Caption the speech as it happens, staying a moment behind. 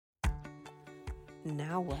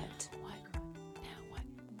Now what?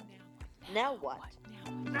 Now what?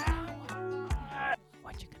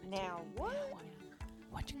 What you gonna do? Now what?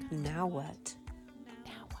 What you gonna Now what?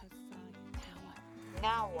 now what?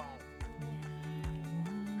 Now what?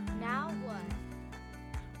 Now what?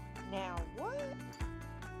 Now what?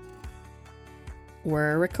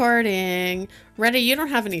 We're recording. Rhetta, you don't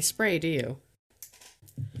have any spray, do you?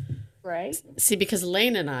 Right? See, because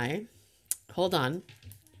Lane and I, hold on.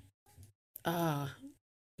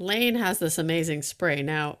 Lane has this amazing spray.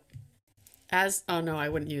 Now, oh no, I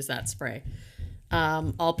wouldn't use that spray.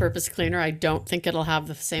 All-purpose cleaner, I don't think it'll have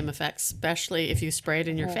the same effect, especially if you spray it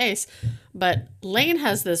in your face. But Lane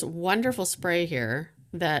has this wonderful spray here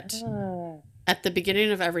that at the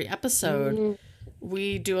beginning of every episode,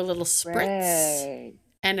 we do a little spritz, Right.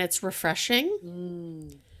 and it's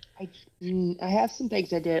refreshing. I have some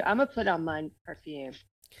things I did. I'm gonna put on my perfume.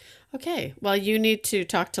 Okay, well, you need to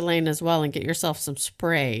talk to Lane as well and get yourself some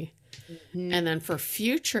spray. Mm-hmm. And then for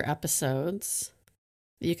future episodes,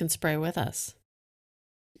 you can spray with us.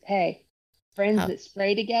 Hey, friends How- that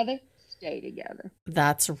spray together, stay together.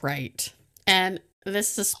 That's right. And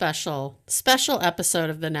this is a special episode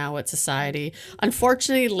of the Now What Society.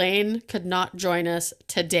 Unfortunately, Lane could not join us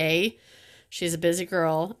today. She's a busy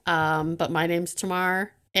girl. But my name's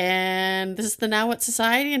Tamar, and this is the Now What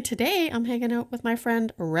Society. And today I'm hanging out with my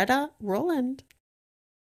friend Rhetta Rowland.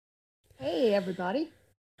 Hey, everybody.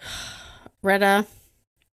 Rhetta,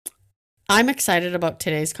 I'm excited about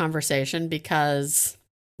today's conversation because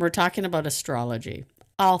we're talking about astrology.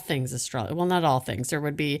 All things astrology. Well, not all things.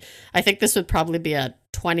 I think this would probably be a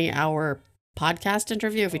 20-hour podcast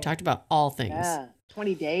interview if we talked about all things. Yeah,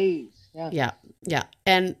 20 days. Yeah. Yeah.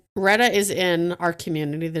 And Rhetta is in our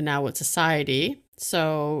community, the Now What Society.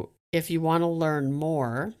 So if you want to learn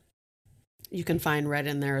more, you can find Rhetta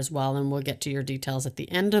in there as well, and we'll get to your details at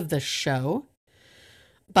the end of the show.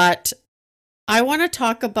 But I want to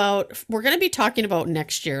talk about, we're going to be talking about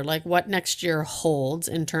next year, like what next year holds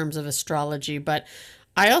in terms of astrology. But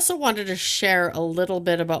I also wanted to share a little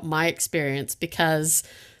bit about my experience because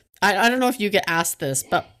I don't know if you get asked this,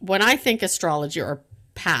 but when I think astrology or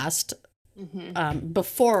past,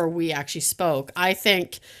 before we actually spoke, I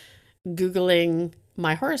think Googling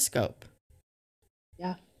my horoscope.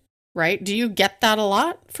 Yeah. Right? Do you get that a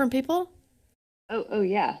lot from people? Oh,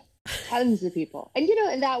 yeah. Tons of people. And,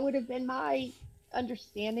 and that would have been my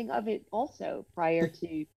understanding of it also prior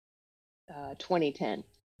to 2010.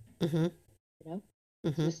 Mm-hmm.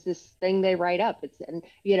 Just this thing they write up. And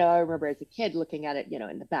I remember as a kid looking at it,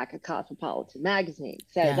 in the back of Cosmopolitan magazine.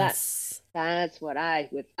 So Yes. that's what I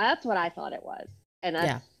thought it was. And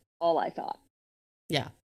that's all I thought. Yeah.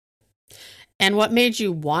 And what made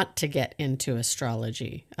you want to get into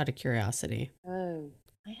astrology, out of curiosity? Oh,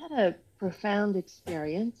 I had a profound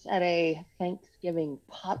experience at a Thanksgiving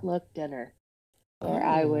potluck dinner where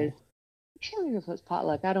I was, I can't remember if it was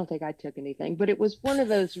potluck. I don't think I took anything, but it was one of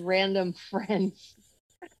those random friends.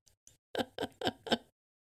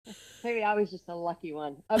 Maybe I was just a lucky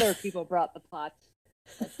one. Other people brought the pots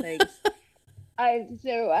of things. I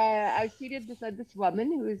was seated beside this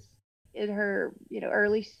woman who was in her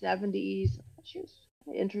early 70s. She was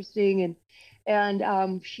interesting,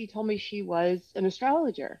 and she told me she was an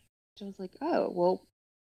astrologer. So I was like, oh well,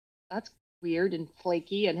 that's weird and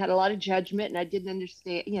flaky, and had a lot of judgment, and I didn't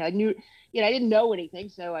understand. I knew, I didn't know anything,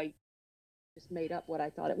 so I just made up what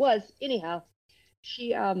I thought it was. Anyhow,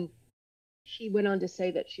 she went on to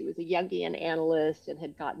say that she was a Jungian analyst and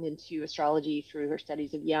had gotten into astrology through her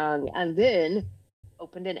studies of Jung, and then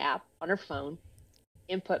opened an app on her phone,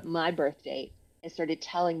 input my birth date, and started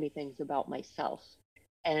telling me things about myself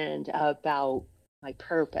and about my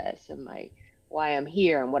purpose and why I'm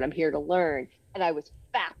here and what I'm here to learn. And I was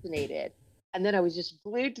fascinated. And then I was just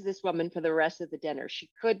glued to this woman for the rest of the dinner. She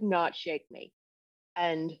could not shake me.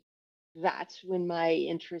 And that's when my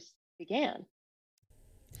interest began.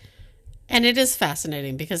 And it is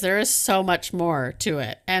fascinating because there is so much more to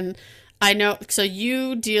it. And I know, so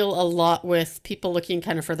you deal a lot with people looking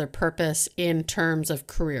kind of for their purpose in terms of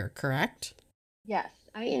career, correct? Yes,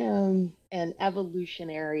 I am an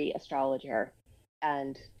evolutionary astrologer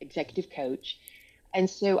and executive coach. And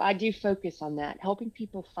so I do focus on that, helping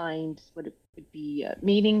people find what it would be a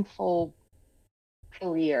meaningful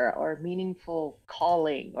career or meaningful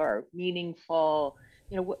calling or meaningful,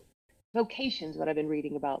 vocations, what I've been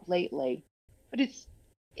reading about lately. But it's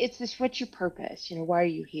this, what's your purpose? Why are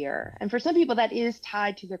you here? And for some people, that is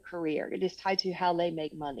tied to their career. It is tied to how they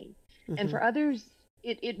make money. And for others,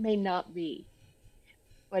 it may not be.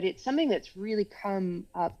 But it's something that's really come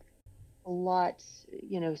up a lot,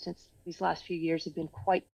 since these last few years have been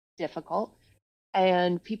quite difficult.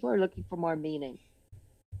 And people are looking for more meaning.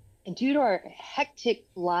 And due to our hectic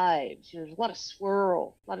lives, there's a lot of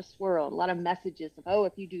swirl, a lot of messages of, oh,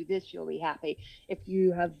 if you do this, you'll be happy. If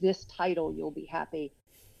you have this title, you'll be happy.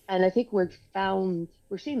 And I think we're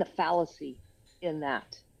seeing the fallacy in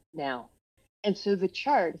that now. And so the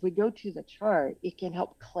chart, if we go to the chart, it can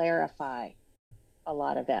help clarify a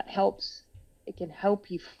lot of that. It can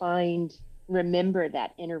help you remember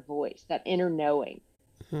that inner voice, that inner knowing.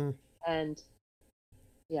 Hmm. And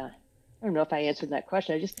yeah, I don't know if I answered that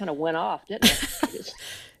question. I just kind of went off, didn't I?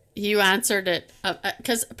 You answered it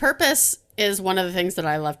because purpose is one of the things that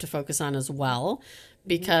I love to focus on as well, Mhm.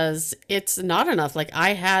 because it's not enough. Like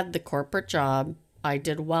I had the corporate job, I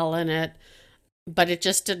did well in it, but it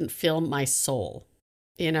just didn't fill my soul,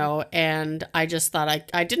 and I just thought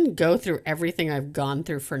I didn't go through everything I've gone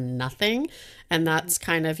through for nothing. And that's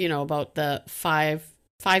kind of, about the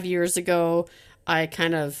 5 years ago, I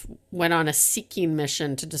kind of went on a seeking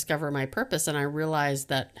mission to discover my purpose. And I realized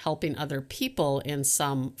that helping other people in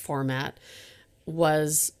some format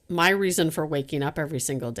was my reason for waking up every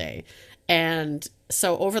single day. And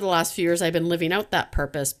so over the last few years, I've been living out that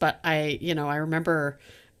purpose. But I remember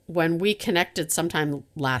when we connected sometime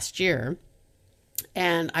last year,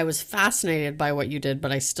 and I was fascinated by what you did,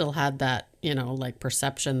 but I still had that, like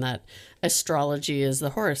perception that astrology is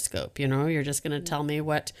the horoscope. You're just going to tell me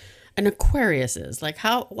what an Aquarius is. Like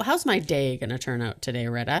how's my day going to turn out today,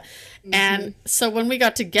 Rhetta? And Mhm. so when we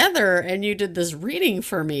got together and you did this reading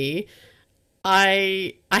for me,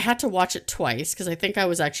 I had to watch it twice because I think I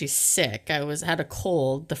was actually sick. Had a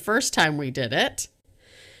cold the first time we did it.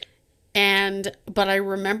 But I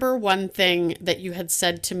remember one thing that you had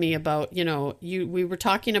said to me about, we were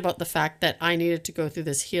talking about the fact that I needed to go through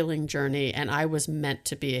this healing journey and I was meant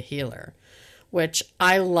to be a healer, which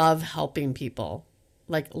I love helping people.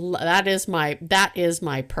 Like that is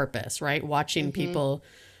my purpose, right? Watching Mhm. people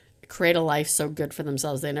create a life so good for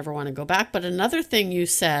themselves they never want to go back. But another thing you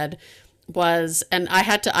said was, and I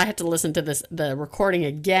had to listen to the recording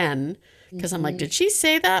again because I'm like, Mhm. did she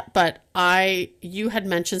say that? But you had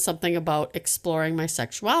mentioned something about exploring my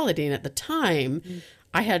sexuality, and at the time Mhm.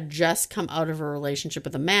 I had just come out of a relationship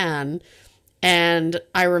with a man. And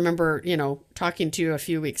I remember, talking to you a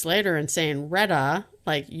few weeks later and saying, Retta,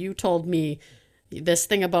 like you told me this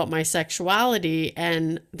thing about my sexuality,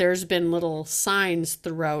 and there's been little signs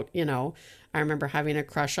throughout. I remember having a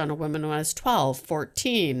crush on a woman when I was 12,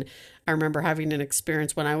 14. I remember having an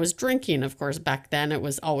experience when I was drinking. Of course, back then it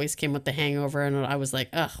was always came with the hangover, and I was like,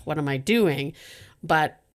 ugh, what am I doing?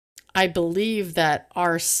 But I believe that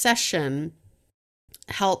our session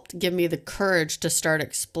helped give me the courage to start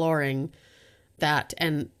exploring that,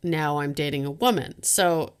 and now I'm dating a woman.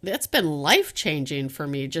 So that's been life changing for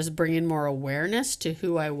me, just bringing more awareness to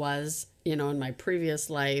who I was, in my previous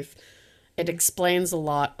life. It explains a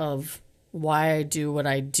lot of why I do what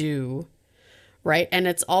I do, right? And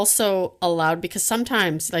it's also allowed because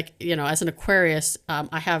sometimes, like, as an Aquarius,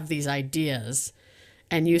 I have these ideas.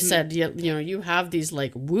 And you Mhm. said, you have these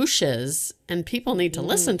like whooshes and people need to Mhm.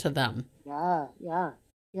 listen to them, Yeah, yeah,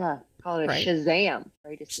 yeah. Call it a right? Shazam,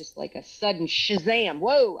 right? It's just like a sudden Shazam.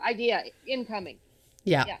 Whoa, idea incoming.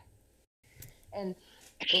 Yeah. Yeah. And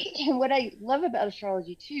and what I love about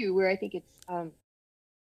astrology too, where I think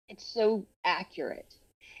it's so accurate,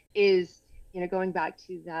 is going back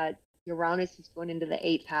to that Uranus is going into the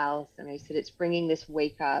eighth house, and I said it's bringing this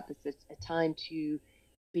wake up. It's a time to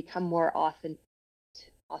become more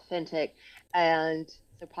authentic, and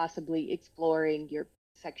so possibly exploring your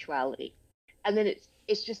sexuality. And then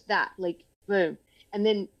it's just that, like, boom. And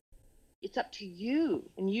then it's up to you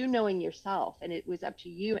and you knowing yourself, and it was up to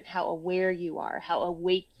you and how aware you are, how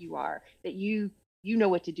awake you are, that you know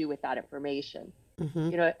what to do with that information.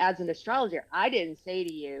 Mm-hmm. As an astrologer, I didn't say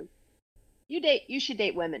to you, you should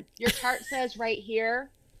date women. Your chart says right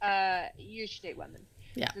here, you should date women.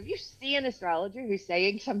 Yeah. So if you see an astrologer who's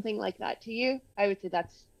saying something like that to you, I would say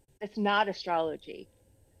that's not astrology.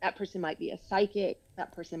 That person might be a psychic.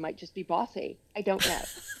 That person might just be bossy. I don't know.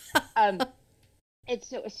 Um, and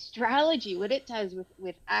so astrology, what it does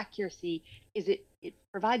with accuracy is it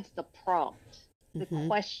provides the prompt, the Mm-hmm.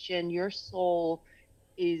 question your soul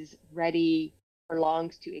is ready or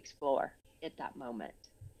longs to explore at that moment.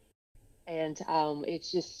 And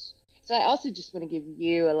it's just, so I also just want to give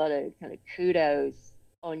you a lot of kind of kudos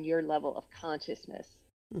on your level of consciousness,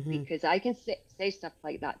 Mm-hmm. because I can say stuff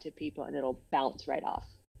like that to people and it'll bounce right off,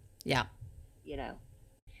 Yeah. you know.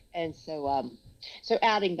 And so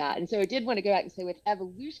adding that, and so I did want to go back and say with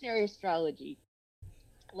evolutionary astrology,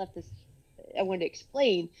 I left this, I wanted to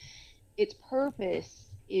explain its purpose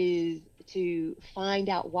is to find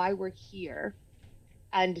out why we're here,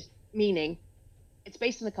 and meaning it's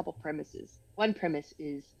based on a couple premises. One premise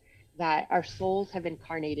is that our souls have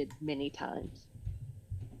incarnated many times.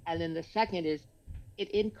 And then the second is it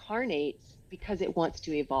incarnates because it wants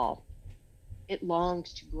to evolve. It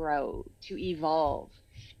longs to grow, to evolve.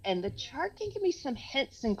 And the chart can give me some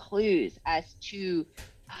hints and clues as to,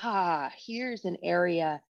 here's an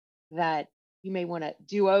area that you may want to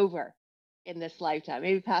do over in this lifetime.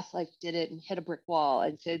 Maybe past life did it and hit a brick wall.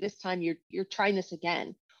 And so this time you're trying this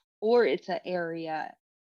again. Or it's an area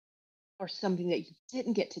or something that you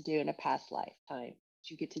didn't get to do in a past lifetime.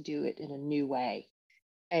 You get to do it in a new way.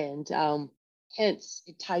 And hence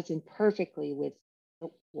it ties in perfectly with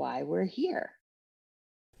why we're here.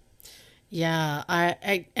 Yeah,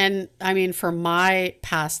 and I mean, for my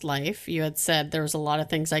past life, you had said there was a lot of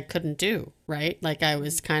things I couldn't do, right? Like I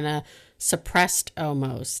was kind of suppressed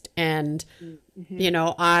almost. And,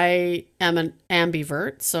 Mm-hmm. I am an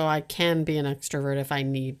ambivert, so I can be an extrovert if I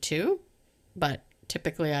need to, but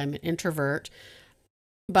typically I'm an introvert.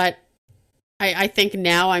 But I think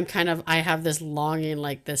now I have this longing,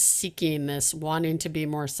 like this seeking, this wanting to be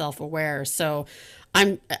more self aware. So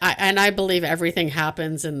and I believe everything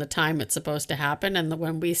happens in the time it's supposed to happen. And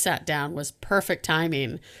when we sat down was perfect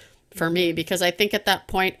timing for me Mm-hmm. because I think at that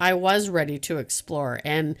point I was ready to explore.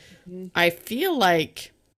 And Mm-hmm. I feel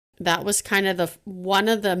like that was kind of one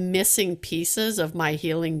of the missing pieces of my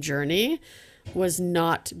healing journey was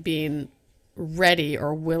not being ready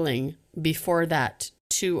or willing before that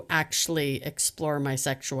to actually explore my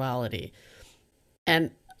sexuality.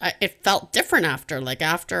 And it felt different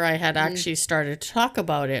after I had Mm-hmm. actually started to talk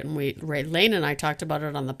about it, and Lane and I talked about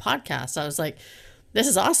it on the podcast. I was like, this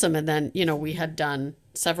is awesome. And then, we had done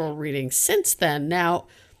several readings since then. Now,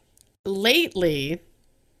 lately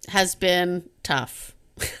has been tough.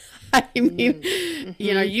 I mean,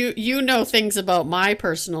 Mm-hmm. you know things about my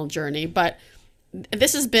personal journey, but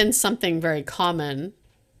this has been something very common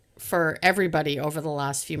for everybody over the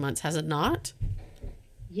last few months, has it not?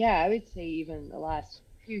 Yeah, I would say even the last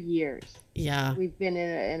few years, Yeah. we've been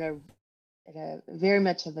in a very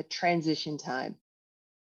much of a transition time.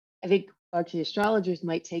 I think actually astrologers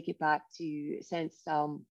might take it back to since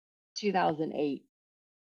 2008,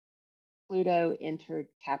 Pluto entered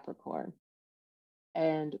Capricorn.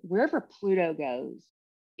 And wherever Pluto goes,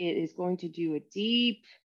 it is going to do a deep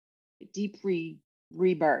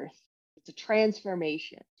rebirth. It's a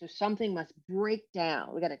transformation. So something must break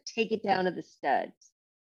down. We got to take it down to the studs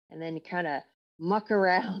and then kind of muck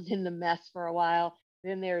around in the mess for a while.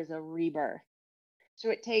 Then there's a rebirth.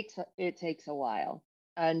 So it takes a while.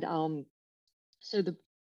 And so the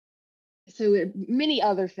many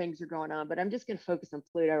other things are going on, but I'm just going to focus on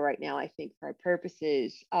Pluto right now, I think, for our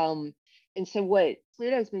purposes. And so what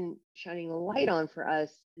Pluto's been shining the light on for us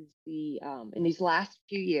is in these last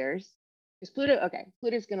few years, because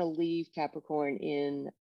Pluto's going to leave Capricorn in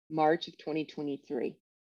March of 2023.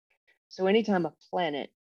 So anytime a planet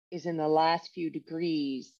is in the last few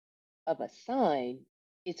degrees of a sign,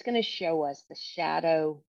 it's going to show us the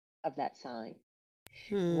shadow of that sign.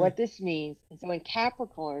 Hmm. What this means, and so in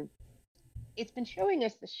Capricorn, it's been showing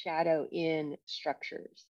us the shadow in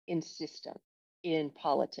structures, in system, in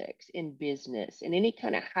politics, in business, in any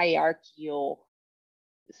kind of hierarchical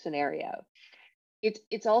scenario.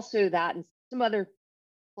 It's also that and some other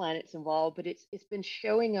planets involved, but it's been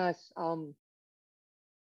showing us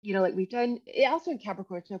like we've done also in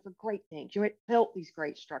Capricorn, it's known for great things. You built these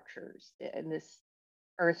great structures in this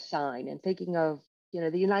earth sign and thinking of,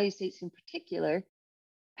 the United States in particular,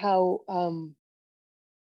 how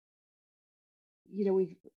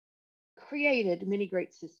we've created many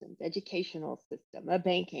great systems, educational system, a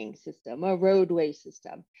banking system, a roadway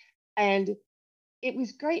system. And it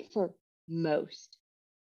was great for most,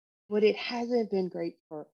 but it hasn't been great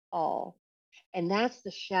for all. And that's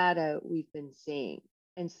the shadow we've been seeing.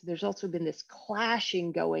 And so there's also been this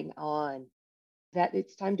clashing going on that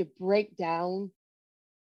it's time to break down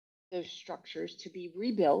those structures to be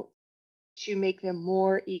rebuilt to make them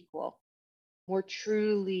more equal, more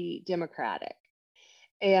truly democratic.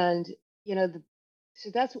 And the so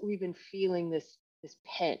that's what we've been feeling this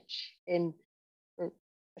pinch. And for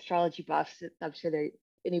astrology buffs, I'm sure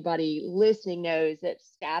anybody listening knows that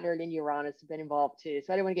Saturn and Uranus have been involved too.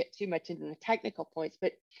 So I don't want to get too much into the technical points,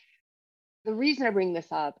 but the reason I bring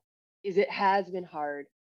this up is it has been hard.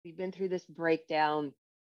 We've been through this breakdown,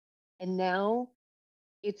 and now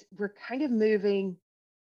we're kind of moving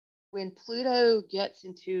when Pluto gets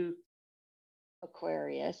into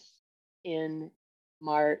Aquarius in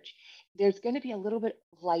March. There's going to be a little bit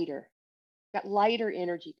lighter, that lighter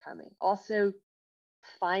energy coming. Also,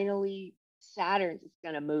 finally, Saturn's is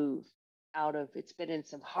going to move out of it's been in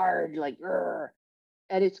some hard like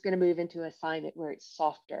and it's going to move into a sign where it's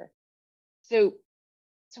softer. So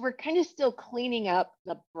So we're kind of still cleaning up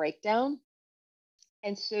the breakdown.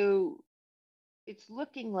 And so it's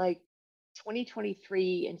looking like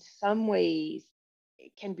 2023 in some ways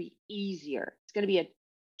it can be easier. It's going to be a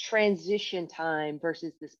transition time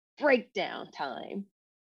versus this breakdown time.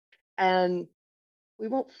 And we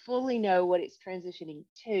won't fully know what it's transitioning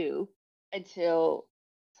to until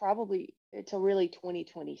probably until really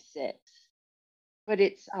 2026. But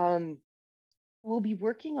it's we'll be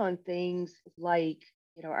working on things like,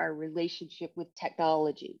 our relationship with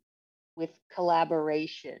technology, with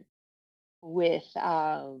collaboration, with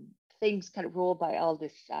things kind of ruled by all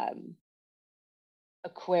this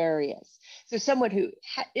Aquarius. So someone who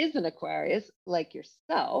is an Aquarius like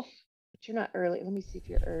yourself, but you're not early. Let me see if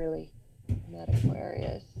you're early. Not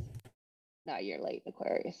Aquarius. No, you're late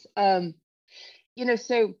Aquarius.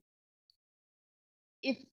 So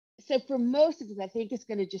if so for most of us, I think it's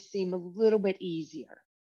going to just seem a little bit easier.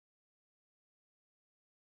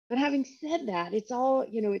 But having said that, it's all,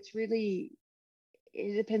 it's really,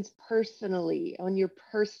 it depends personally on your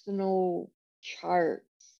personal charts,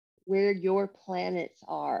 where your planets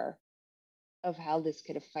are, of how this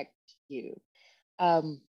could affect you.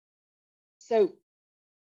 Um, so,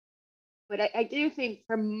 but I do think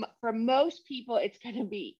for most people, it's going to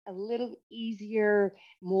be a little easier,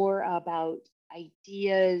 more about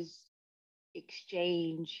ideas,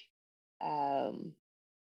 exchange. Um,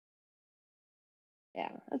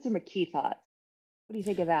 yeah, that's some key thoughts. What do you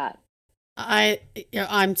think of that?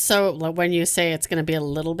 I'm so like, when you say it's going to be a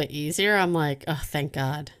little bit easier, I'm like, oh, thank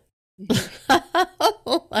God.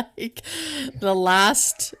 Like the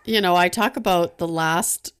last, I talk about the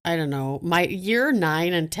last, I don't know, my year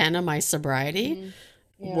 9 and 10 of my sobriety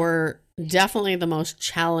Yeah, were definitely the most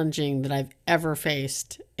challenging that I've ever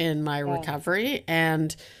faced in my yeah. recovery.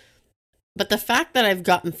 But the fact that I've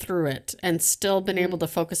gotten through it and still been able Mm, to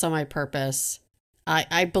focus on my purpose,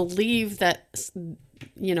 I believe that,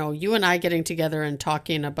 you and I getting together and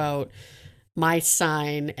talking about my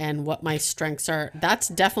sign and what my strengths are, that's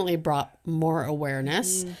definitely brought more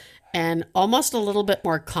awareness hmm and almost a little bit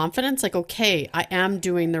more confidence. Like, okay, I am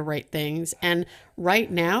doing the right things. And right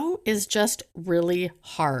now is just really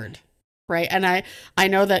hard. Right. And I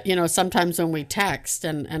know that, sometimes when we text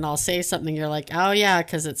and I'll say something, you're like, oh yeah,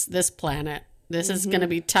 because it's this planet. This is going to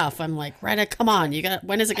hmm be tough. I'm like, Rhetta, come on.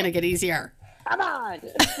 When is it going to get easier? Come on.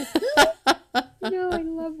 I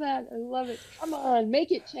love that. I love it. Come on,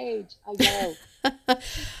 make it change. I know.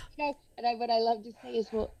 And what I love to say is,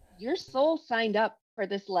 well, your soul signed up for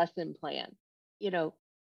this lesson plan. You know,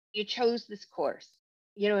 you chose this course.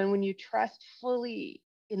 And when you trust fully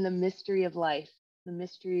in the mystery of life, the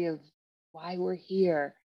mystery of why we're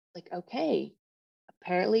here, like, okay,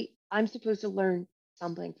 apparently I'm supposed to learn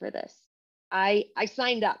something for this. I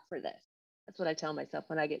signed up for this. That's what I tell myself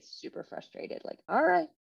when I get super frustrated. Like, all right,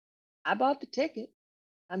 I bought the ticket.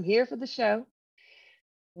 I'm here for the show.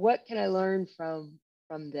 What can I learn from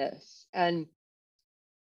this? And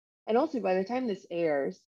also, by the time this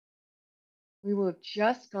airs, we will have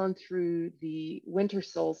just gone through the winter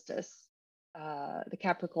solstice, the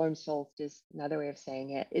Capricorn solstice, another way of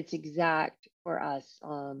saying it. It's exact for us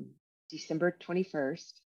December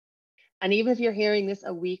 21st. And even if you're hearing this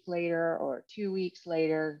a week later or 2 weeks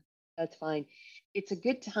later, that's fine. It's a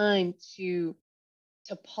good time to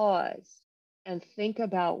pause and think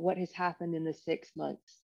about what has happened in the 6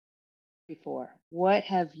 months before. What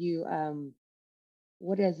has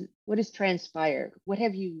transpired? What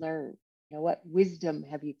have you learned? What wisdom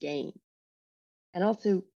have you gained? And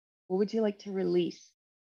also, what would you like to release?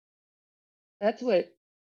 That's what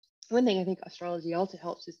one thing I think astrology also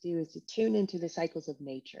helps us do is to tune into the cycles of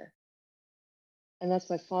nature. And that's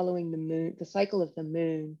by following the moon, the cycle of the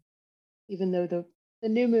moon, even though the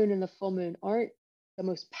new moon and the full moon aren't the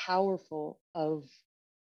most powerful of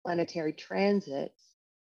planetary transits,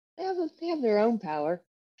 they have their own power.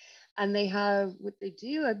 And they have what they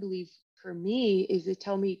do, I believe, for me, is they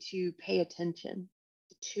tell me to pay attention,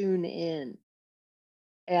 to tune in.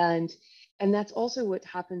 And and that's also what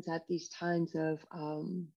happens at these times of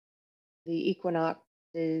the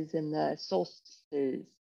equinoxes and the solstices.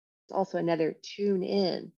 It's also another tune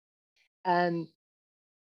in. And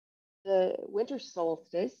the winter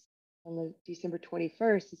solstice on the December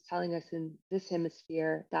 21st is telling us in this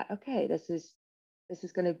hemisphere that, okay, this is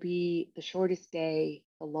going to be the shortest day,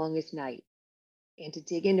 the longest night, and to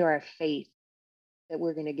dig into our faith that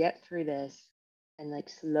we're going to get through this and like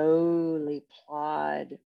slowly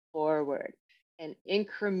plod forward, and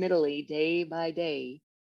incrementally, day by day,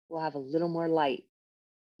 we'll have a little more light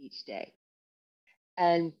each day.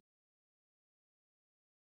 And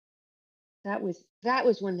that was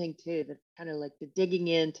one thing too, that kind of like the digging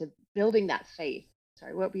into building that faith.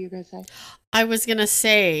 Sorry, what were you going to say? I was going to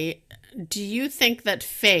say, do you think that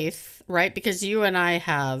faith, right? Because you and I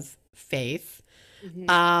have faith, Hmm.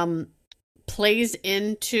 um, plays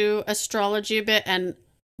into astrology a bit. And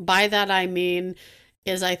by that, I mean,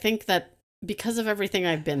 is I think that because of everything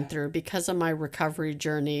I've been through, because of my recovery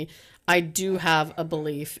journey, I do have a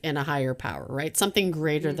belief in a higher power, right? Something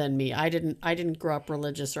greater Hmm. than me. I didn't grow up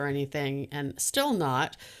religious or anything, and still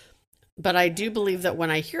not. But I do believe that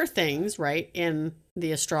when I hear things, right, in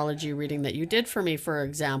the astrology reading that you did for me, for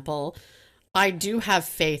example, I do have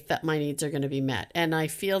faith that my needs are going to be met. And I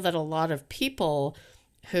feel that a lot of people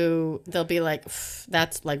who they'll be like,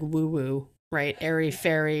 that's like woo woo, right? Airy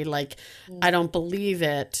fairy, like I don't believe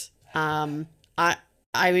it. I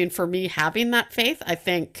I mean, for me, having that faith, I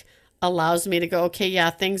think allows me to go, okay, yeah,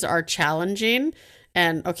 things are challenging.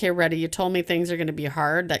 And okay, Rhetta, you told me things are going to be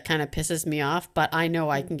hard. That kind of pisses me off, but I know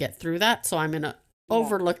I Hmm. can get through that. So I'm going to Yeah.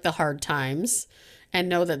 overlook the hard times and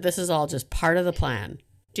know that this is all just part of the plan.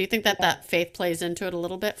 Do you think that Yeah. that faith plays into it a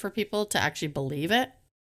little bit for people to actually believe it?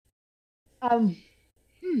 Um,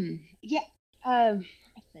 yeah. I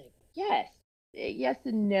think yes. Yes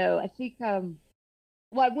and no. I think well,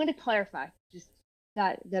 I want to clarify just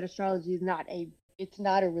that astrology is not it's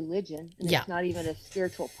not a religion and Yeah. it's not even a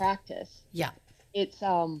spiritual practice. Yeah. It's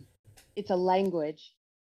um it's a language,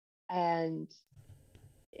 and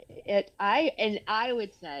I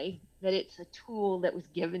would say that it's a tool that was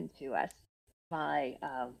given to us by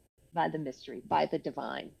by the mystery, by the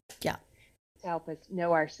divine, Yeah. to help us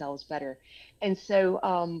know ourselves better. And so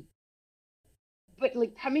but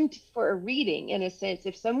like coming for a reading, in a sense,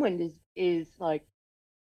 if someone is like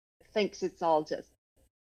thinks it's all just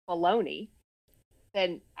baloney,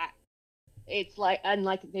 then it's like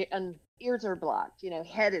unlike the ears are blocked,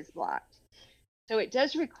 head is blocked. So it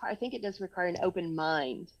does require, I think it does require an open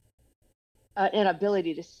mind, an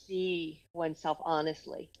ability to see oneself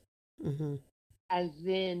honestly, Mm-hmm. and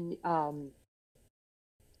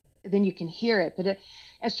then you can hear it. But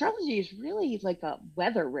astrology is really like a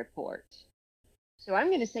weather report. So I'm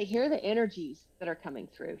going to say, here are the energies that are coming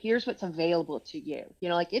through. Here's what's available to you.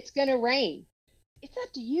 Like it's going to rain. It's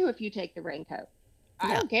up to you if you take the raincoat. I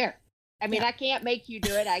Yeah. don't care. I mean, Yeah. I can't make you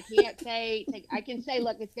do it. I can't say, I can say,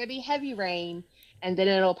 look, it's going to be heavy rain, and then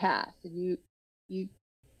it'll pass. And you,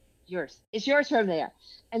 yours. It's yours from there.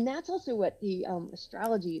 And that's also what the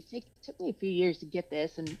astrology took me a few years to get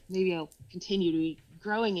this, and maybe I'll continue to be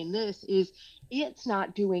growing in this. Is it's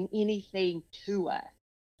not doing anything to us.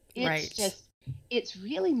 It's Right. just it's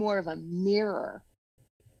really more of a mirror,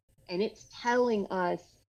 and it's telling us,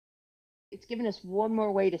 it's giving us one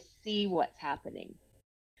more way to see what's happening.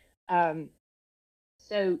 Um,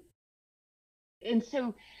 so and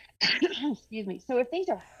so excuse me. So if things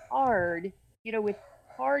are hard, with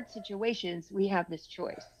hard situations, we have this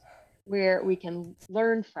choice where we can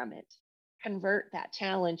learn from it, convert that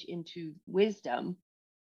challenge into wisdom,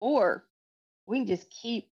 or we can just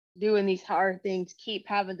keep doing these hard things, keep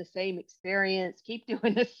having the same experience, keep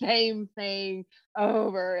doing the same thing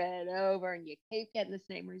over and over, and you keep getting the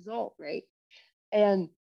same result, right?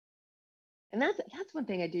 And that's one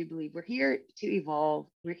thing I do believe. We're here to evolve.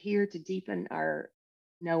 We're here to deepen our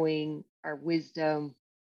knowing, our wisdom,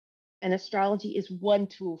 and astrology is one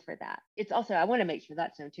tool for that. It's also, I want to make sure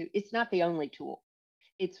that's known too. It's not the only tool.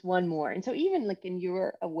 It's one more. And so even like in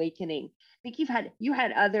your awakening, I think you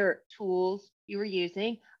had other tools you were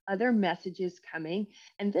using, other messages coming,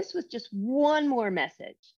 and this was just one more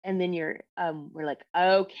message. And then we're like,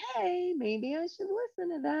 okay, maybe I should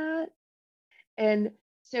listen to that. And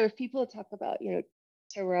so if people talk about,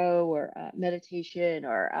 tarot or meditation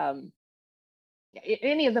or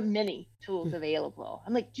any of the many tools Mm. available,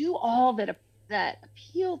 I'm like, do all that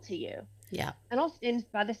appeal to you. Yeah. And also, and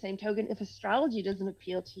by the same token, if astrology doesn't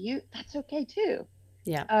appeal to you, that's okay too.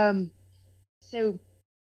 Yeah. Um, so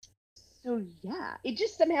so yeah, it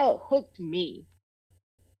just somehow hooked me.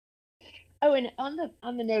 Oh, and on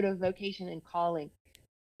the note of vocation and calling,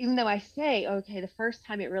 even though I say, okay, the first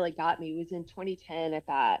time it really got me was in 2010 at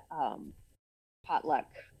that potluck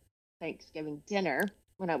Thanksgiving dinner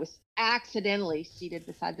when I was accidentally seated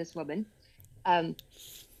beside this woman. Um,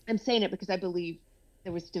 I'm saying it because I believe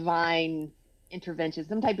there was divine intervention,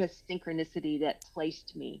 some type of synchronicity that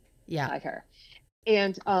placed me Yeah. beside her.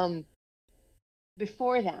 And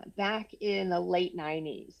before that, back in the late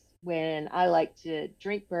 90s, when I liked to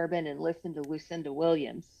drink bourbon and listen to Lucinda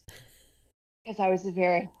Williams, because I was a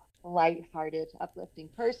very light-hearted, uplifting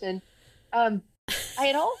person, um, I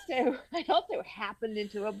had also happened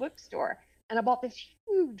into a bookstore, and I bought this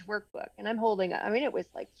huge workbook, and I'm holding, I mean, it was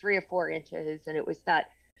like 3 or 4 inches, and it was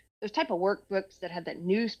those type of workbooks that had that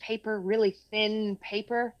newspaper, really thin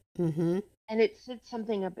paper. Mm-hmm. and it said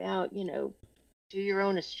something about, do your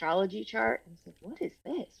own astrology chart. And I was like, what is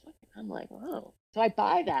this? I'm like, oh. So I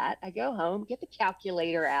buy that. I go home, get the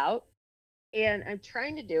calculator out, and I'm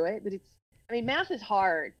trying to do it, but I mean, math is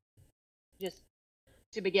hard just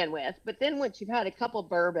to begin with. But then once you've had a couple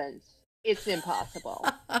bourbons, it's impossible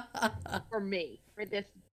for me, for this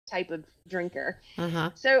type of drinker. Uh-huh.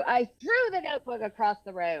 So I threw the notebook across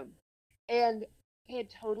the room, and I had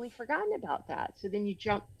totally forgotten about that. So then you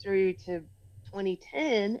jump through to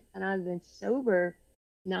 2010, and I've been sober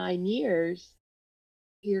 9 years.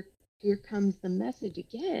 Here comes the message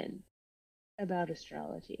again about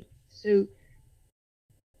astrology. So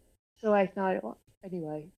I thought, well,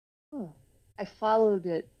 anyway, I followed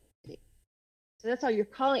it. So that's how you're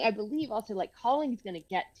calling. I believe also like calling is going to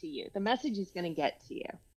get to you. The message is going to get to you.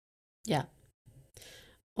 Yeah.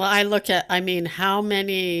 Well, I mean, how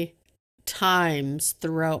many times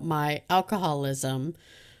throughout my alcoholism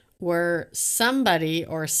where somebody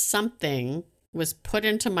or something was put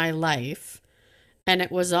into my life and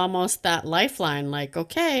it was almost that lifeline, like,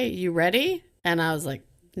 okay, you ready? And I was like,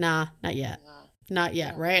 nah, not yet. Not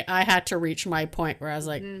yet, Yeah. right? I had to reach my point where I was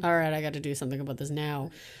like, Mhm. all right, I got to do something about this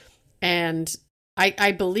now. And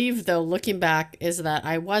I believe, though, looking back, is that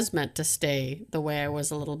I was meant to stay the way I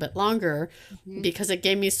was a little bit longer Mhm. because it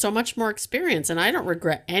gave me so much more experience and I don't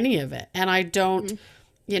regret any of it. And I don't,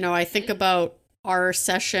 I think about our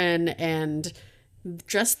session and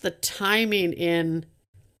just the timing in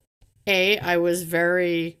I was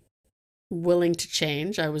very willing to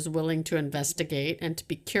change. I was willing to investigate and to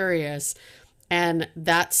be curious. And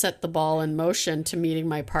that set the ball in motion to meeting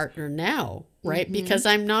my partner now, right? Mhm. Because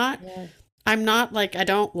Yeah. I'm not like, I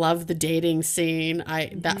don't love the dating scene.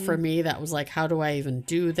 That for Mhm. me, that was like, how do I even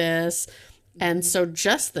do this? And Mhm. so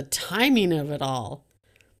just the timing of it all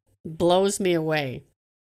blows me away.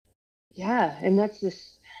 Yeah, and that's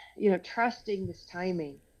this, trusting this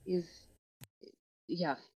timing is,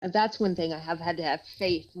 yeah, and that's one thing I have had to have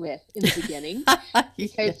faith with in the beginning.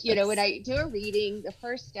 Because, when Yes. I do a reading, the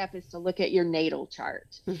first step is to look at your natal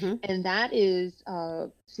chart. Mm-hmm. And that is a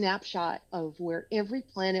snapshot of where every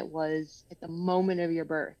planet was at the moment of your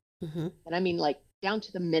birth. Mm-hmm. And I mean, like down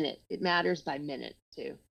to the minute. It matters by minute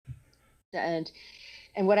too. And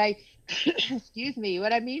what I, excuse me,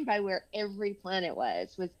 what I mean by where every planet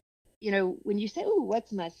was, when you say, "Oh,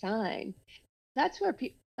 what's my sign?" That's where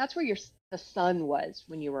the sun was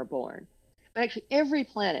when you were born. But actually, every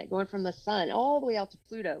planet, going from the sun all the way out to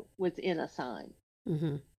Pluto, was in a sign,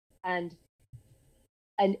 Mm-hmm. and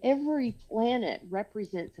every planet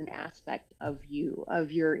represents an aspect of you,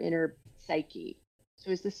 of your inner psyche.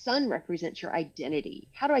 So as the sun represents your identity,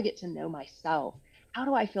 how do I get to know myself? How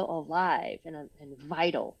do I feel alive and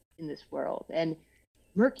vital in this world? And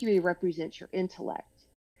Mercury represents your intellect.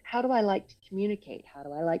 How do I like to communicate? How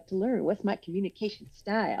do I like to learn? What's my communication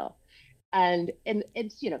style? And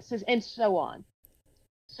so on.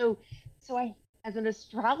 So I, as an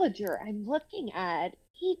astrologer, I'm looking at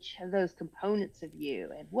each of those components of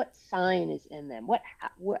you and what sign is in them, what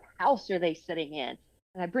house are they sitting in,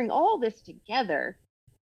 and I bring all this together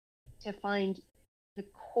to find the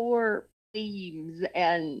core themes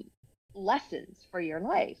and lessons for your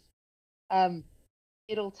life. Um,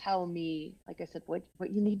 it'll tell me, like I said, what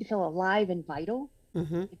you need to feel alive and vital.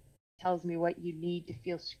 Mm-hmm. It tells me what you need to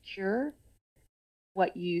feel secure,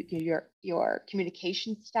 what your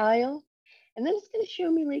communication style, and then it's going to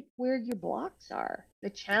show me like where your blocks are,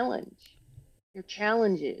 your challenges,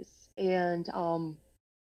 and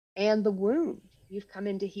the wound. You've come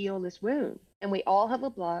in to heal this wound, and we all have a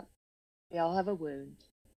block, we all have a wound,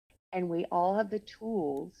 and we all have the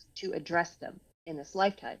tools to address them in this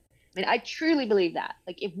lifetime. I mean, I truly believe that.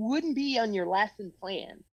 Like, it wouldn't be on your lesson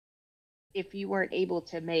plan if you weren't able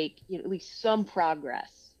to make, at least some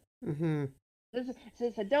progress. Mm-hmm.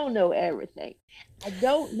 Since I don't know everything, I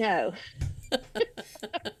don't know.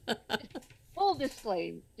 Full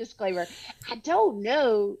disclaimer. I don't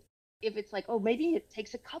know if it's like, oh, maybe it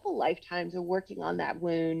takes a couple lifetimes of working on that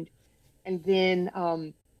wound, and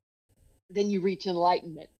then you reach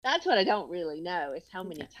enlightenment. That's what I don't really know, is how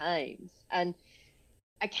many times. And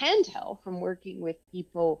I can tell from working with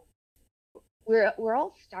people, we're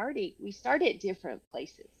all starting. We start at different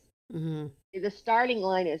places. Mm-hmm. The starting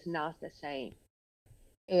line is not the same,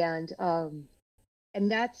 and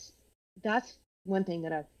that's one thing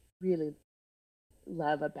that I really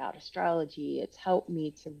love about astrology. It's helped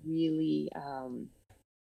me to really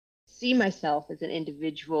see myself as an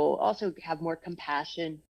individual, also have more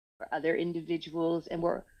compassion for other individuals, and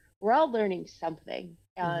we're all learning something,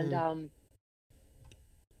 Mm-hmm.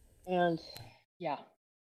 and yeah.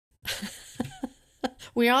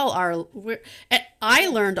 We all are. I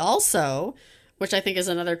learned also, which I think is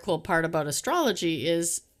another cool part about astrology,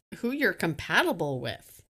 is who you're compatible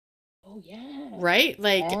with. Oh yeah. Right?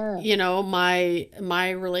 Like, Yeah. my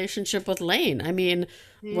relationship with Lane. I mean,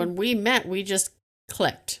 Mm-hmm. when we met, we just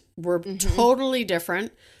clicked. We're Mm-hmm. totally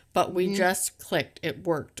different, but we Mm-hmm. just clicked. It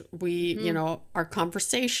worked. We, Mm-hmm. our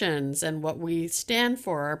conversations and what we stand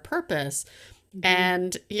for, our purpose. Mm-hmm.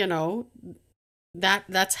 And,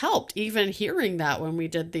 that's helped. Even hearing that when we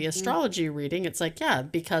did the Mm-hmm. astrology reading, it's like, yeah,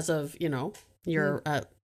 because of, Mm-hmm. your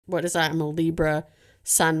what is that? I'm a Libra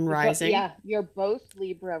sun rising. You're both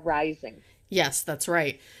Libra rising. Yes, that's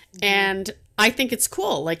right. Mm-hmm. And I think it's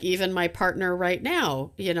cool. Like even my partner right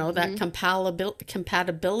now, that Mm-hmm.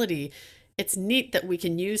 compatibility. It's neat that we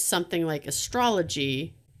can use something like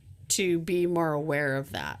astrology to be more aware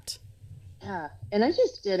of that. Yeah. And I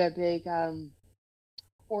just did a big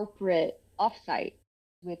corporate offsite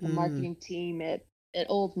with the Mm, marketing team at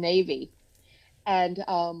Old Navy, and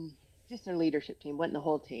just their leadership team, went in the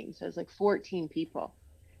whole team. So it was like 14 people.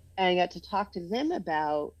 And I got to talk to them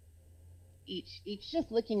about each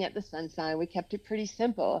just looking at the sun sign. We kept it pretty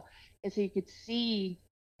simple. And so you could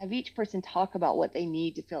have each person talk about what they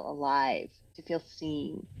need to feel alive, to feel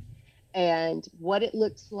seen, and what it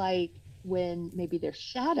looks like when maybe their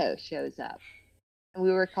shadow shows up. And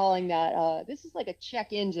we were calling that this is like a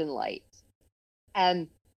check engine light. And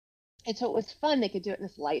and so it was fun. They could do it in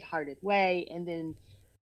this lighthearted way, and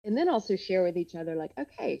then also share with each other, like,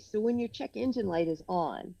 okay, so when your check engine light is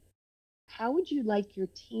on, how would you like your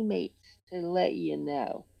teammates to let you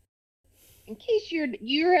know, in case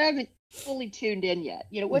you haven't fully tuned in yet,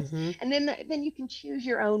 what's, mm-hmm. and then you can choose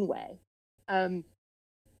your own way, um,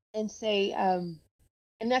 and say,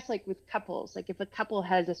 and that's like with couples, like if a couple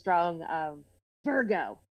has a strong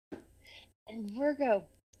Virgo, and Virgo,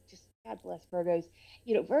 just God bless Virgos,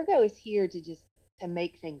 Virgo is here to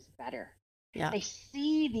make things better. Yeah. They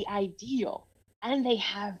see the ideal, and they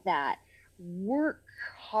have that work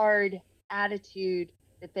hard attitude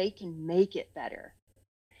that they can make it better.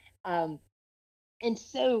 Um, and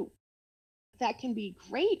so that can be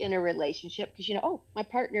great in a relationship because, oh, my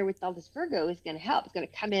partner with all this Virgo is going to help. It's going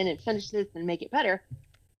to come in and finish this and make it better.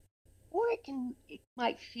 Or it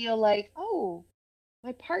might feel like, oh,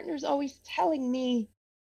 my partner's always telling me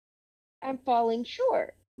I'm falling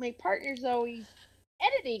short. My partner's always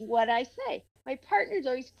editing what I say. My partner's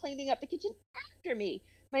always cleaning up the kitchen after me.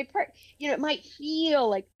 My part, it might feel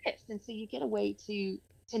like this, and so you get a way to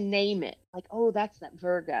name it, like, oh, that's that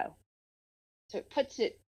Virgo. So it puts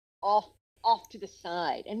it off off to the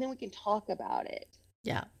side, and then we can talk about it.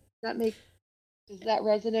 Yeah. That make Does that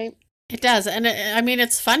resonate? It does. And I mean,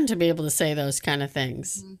 it's fun to be able to say those kind of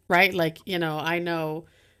things, Mm-hmm. right? Like, I know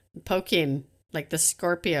poking like the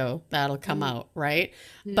Scorpio that'll come out, right?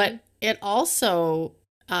 Mm-hmm. But it also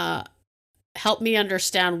uh, helped me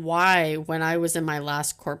understand why, when I was in my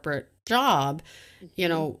last corporate job,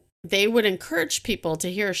 Mm-hmm. they would encourage people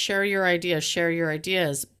to share your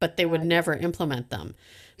ideas, but they would Yeah. never implement them.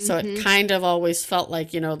 So it Mm-hmm. kind of always felt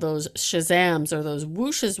like, those Shazams or those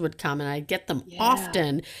whooshes would come, and I'd get them Yeah.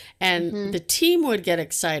 often, and Mm-hmm. the team would get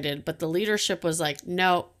excited, but the leadership was like,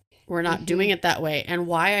 no, we're not Mm-hmm. doing it that way. And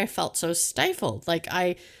why I felt so stifled. Like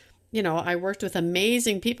I worked with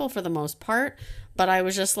amazing people for the most part, but I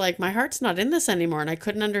was just like, my heart's not in this anymore. And I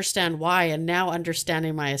couldn't understand why. And now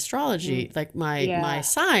understanding my Mm-hmm. astrology, like my Yeah.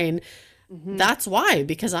 sign, Mm-hmm. that's why,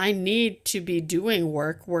 because I need to be doing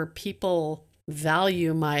work where people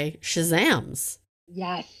value my Shazams,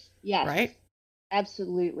 Yes. Yes. right?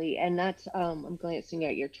 Absolutely. And that's I'm glancing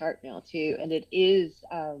at your chart now too, and it is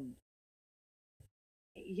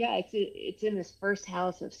yeah, it's in this first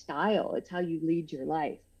house of style. It's how you lead your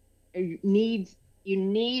life. You need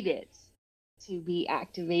it to be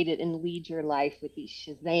activated and lead your life with these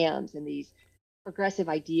shazams and these progressive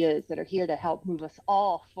ideas that are here to help move us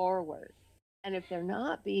all forward. And if they're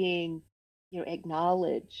not being,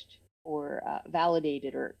 acknowledged or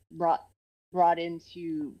validated or brought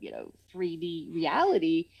into 3D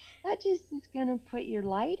reality, that just is gonna put your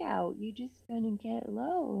light out. You're just gonna get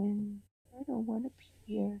low, and I don't want to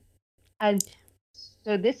be here. And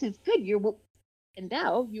so this is good. And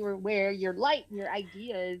now you're where your light and your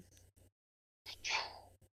ideas.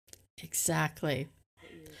 Exactly.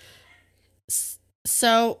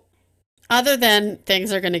 So, other than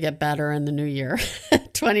things are going to get better in the new year,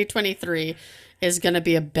 2023 is going to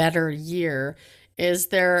be a better year. Is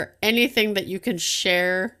there anything that you can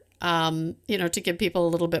share, to give people a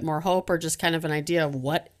little bit more hope, or just kind of an idea of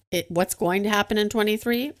what's going to happen in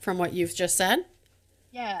 23 from what you've just said?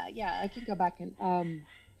 Yeah, I can go back and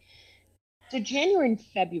so January and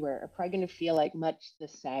February are probably going to feel like much the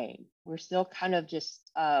same. We're still kind of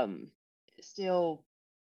just still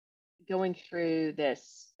going through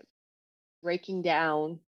this breaking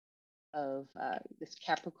down of this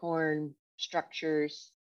Capricorn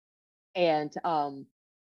structures, and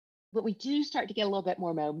but we do start to get a little bit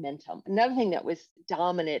more momentum. Another thing that was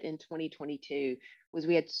dominant in 2022 was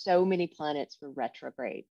we had so many planets were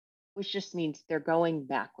retrograde, which just means they're going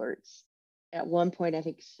backwards. At one point, I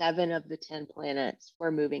think 7 of the 10 planets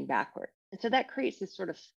were moving backward. And so that creates this sort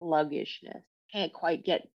of sluggishness. Can't quite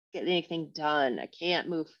get anything done. I can't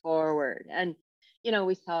move forward. And,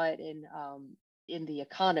 we saw it in the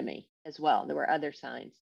economy as well. There were other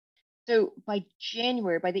signs. So by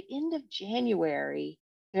the end of January,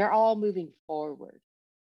 they're all moving forward.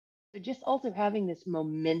 So just also having this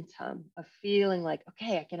momentum of feeling like,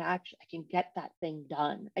 okay, I can get that thing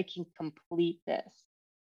done. I can complete this.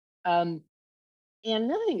 And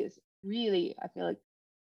another thing is really, I feel like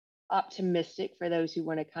optimistic for those who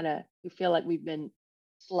want to who feel like we've been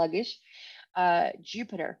sluggish.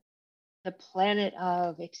 Jupiter, the planet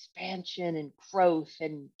of expansion and growth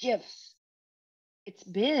and gifts. It's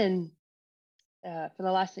been, for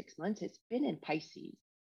the last 6 months, it's been in Pisces.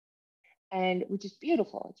 And which is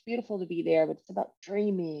beautiful. It's beautiful to be there, but it's about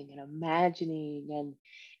dreaming and imagining, and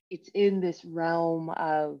it's in this realm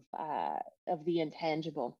of the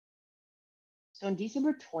intangible. So on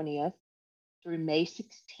December 20th through May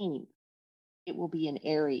 16th, it will be in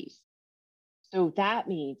Aries. So that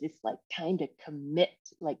means it's like time to commit,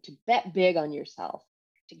 like to bet big on yourself,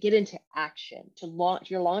 to get into action, to launch.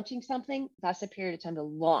 You're launching something, that's a period of time to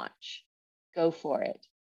launch. Go for it.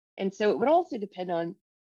 And so it would also depend on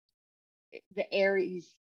the Aries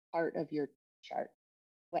part of your chart,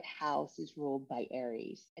 what house is ruled by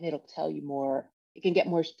Aries, and it'll tell you more. It can get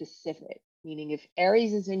more specific, meaning if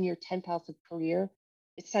Aries is in your 10th house of career,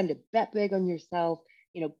 it's time to bet big on yourself,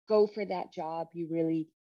 go for that job you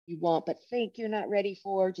want, but think you're not ready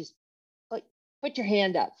for, just put your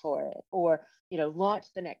hand up for it, or, launch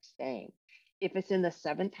the next thing. If it's in the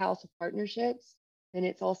 7th house of partnerships, then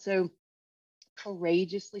it's also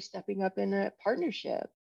courageously stepping up in a partnership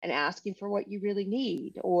and asking for what you really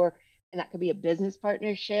need, and that could be a business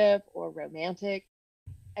partnership or romantic.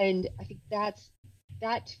 And I think that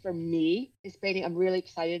for me is fading. I'm really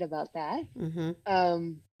excited about that. Mm-hmm.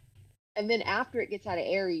 And then after it gets out of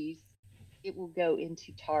Aries, it will go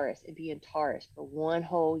into Taurus and be in Taurus for one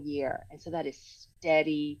whole year. And so that is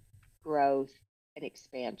steady growth and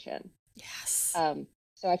expansion. Yes.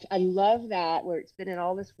 So I love that, where it's been in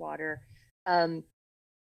all this water. For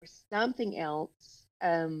something else,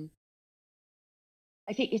 I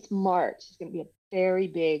think it's March. It's going to be a very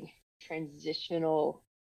big transitional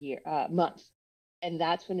month, and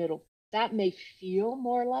that's when that may feel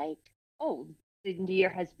more like, oh, the year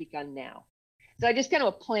has begun now. So I just kind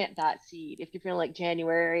of plant that seed. If you're feeling like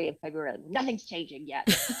January and February, nothing's changing yet,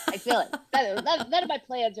 I feel it. None of my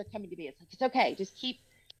plans are coming to me. It's like, it's okay. Just keep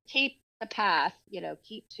the path.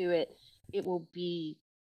 Keep to it. It will be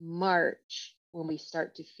March when we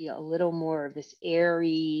start to feel a little more of this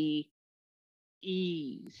airy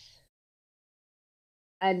ease.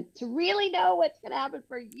 And to really know what's going to happen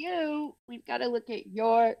for you, we've got to look at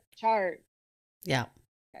your chart. Yeah.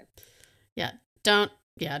 Okay. Yeah.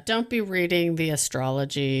 Don't be reading the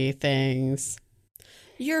astrology things.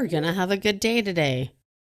 You're going to have a good day today.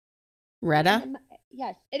 Rhetta?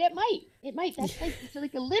 Yes. And it might. That's it's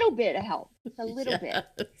like a little bit of help. It's a little bit.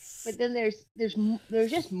 But then there's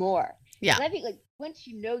just more. Yeah. And I think, like, once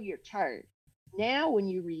you know your chart, now when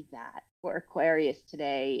you read that for Aquarius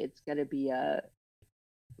today, it's going to be a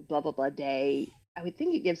blah, blah, blah day. I would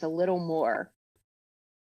think it gives a little more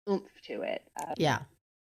oomph to it. Yeah.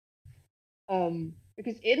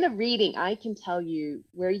 Because in the reading, I can tell you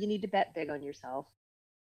where you need to bet big on yourself,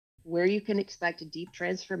 where you can expect a deep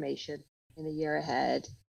transformation in the year ahead,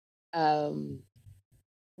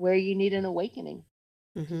 where you need an awakening.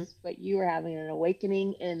 Mm-hmm. But you are having an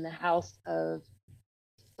awakening in the house of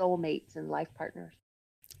soulmates and life partners.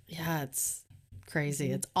 Yeah, it's crazy.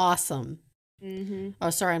 Mm-hmm. It's awesome. Mm-hmm. Oh,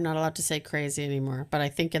 sorry, I'm not allowed to say crazy anymore, but I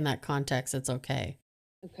think in that context, it's okay.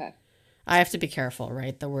 Okay. I have to be careful,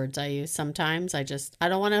 right? The words I use sometimes. I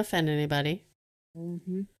don't want to offend anybody.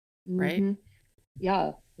 Mm-hmm. Mm-hmm. Right?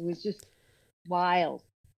 Yeah, it was just wild.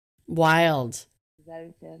 Wild. Does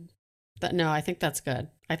that offend? But no, I think that's good.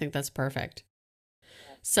 I think that's perfect.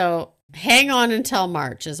 Yeah. So hang on until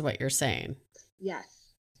March is what you're saying.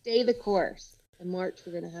 Yes. Stay the course. In March,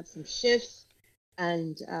 we're going to have some shifts.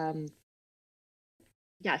 And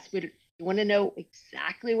yes, you want to know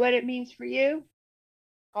exactly what it means for you?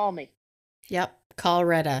 Call me. Yep. Call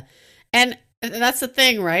Rhetta. And that's the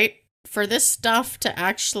thing, right? For this stuff to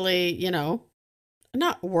actually,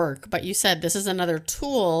 not work, but you said this is another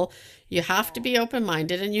tool. You have to be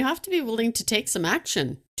open-minded and you have to be willing to take some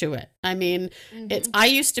action to it. I mean, I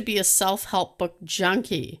used to be a self-help book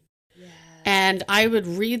junkie. Yeah. And I would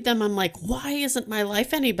read them. I'm like, why isn't my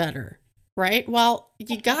life any better? Right? Well,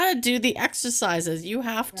 you got to do the exercises. You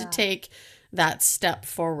have to take that step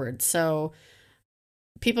forward. So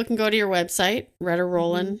people can go to your website,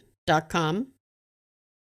 RhettaRowland.com.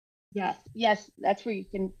 Yes, that's where you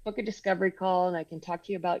can book a discovery call and I can talk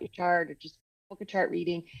to you about your chart or just book a chart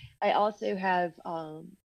reading. I also have I'm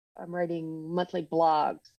writing monthly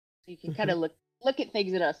blogs, so you can kind of look at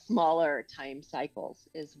things in a smaller time cycles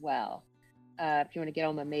as well. If you want to get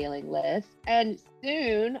on my mailing list. And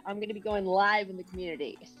soon I'm going to be going live in the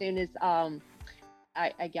community as soon as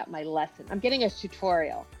I get my lesson. I'm getting a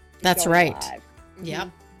tutorial. That's right. Live.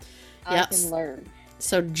 Yep. I can learn.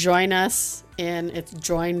 So join us it's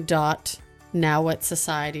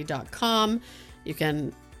join.nowwhatsociety.com. You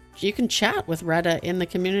can chat with Rhetta in the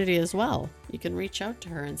community as well. You can reach out to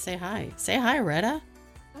her and say hi. Say hi, Rhetta.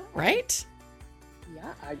 Right?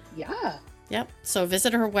 Yeah. Yep. So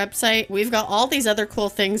visit her website. We've got all these other cool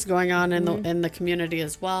things going on in the community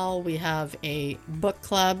as well. We have a book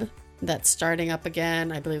club that's starting up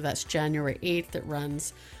again. I believe that's January 8th. It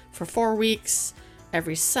runs for 4 weeks.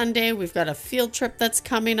 Every Sunday, we've got a field trip that's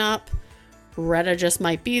coming up. Rhetta just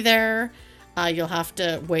might be there. You'll have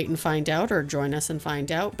to wait and find out or join us and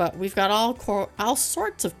find out. But we've got all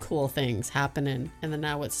sorts of cool things happening in the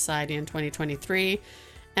Now What Society in 2023.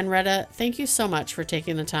 And Rhetta, thank you so much for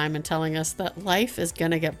taking the time and telling us that life is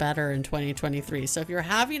going to get better in 2023. So if you're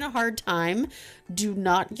having a hard time, do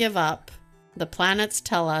not give up. The planets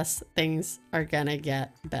tell us things are going to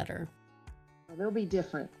get better. Well, they'll be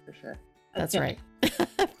different for sure. That's right.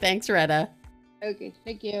 Thanks, Rhetta. Okay,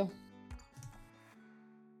 thank you.